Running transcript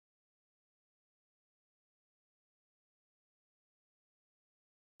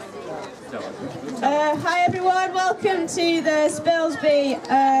welcome to the Spilsby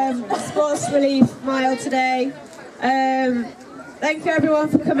Sports Relief Mile today. Thank you everyone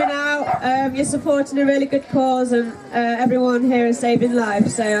for coming out. You're supporting a really good cause, and everyone here is saving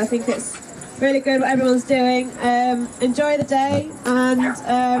lives, so I think it's really good what everyone's doing. Enjoy the day, and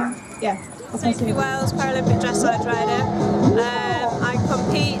yeah. Sophie Wells, Paralympic dressage rider. I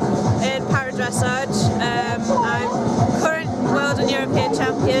compete in para-dressage. I'm current world and European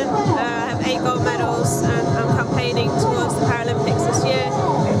champion. I have 8 gold medals, and I'm campaigning towards the Paralympics this year.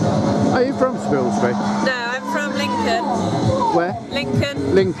 Are you from Spilsby? No, I'm from Lincoln. Where?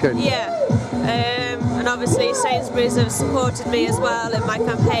 Lincoln. Lincoln? Yeah. And obviously Sainsbury's have supported me as well in my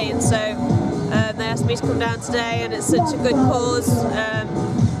campaign, so they asked me to come down today, and it's such a good cause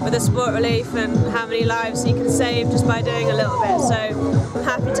with the sport relief and how many lives you can save just by doing a little bit. So I'm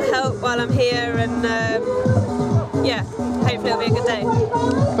happy to help while I'm here, and yeah, hopefully it'll be a good day.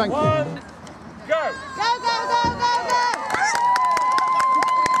 Thank you. One, go! Go, go, go!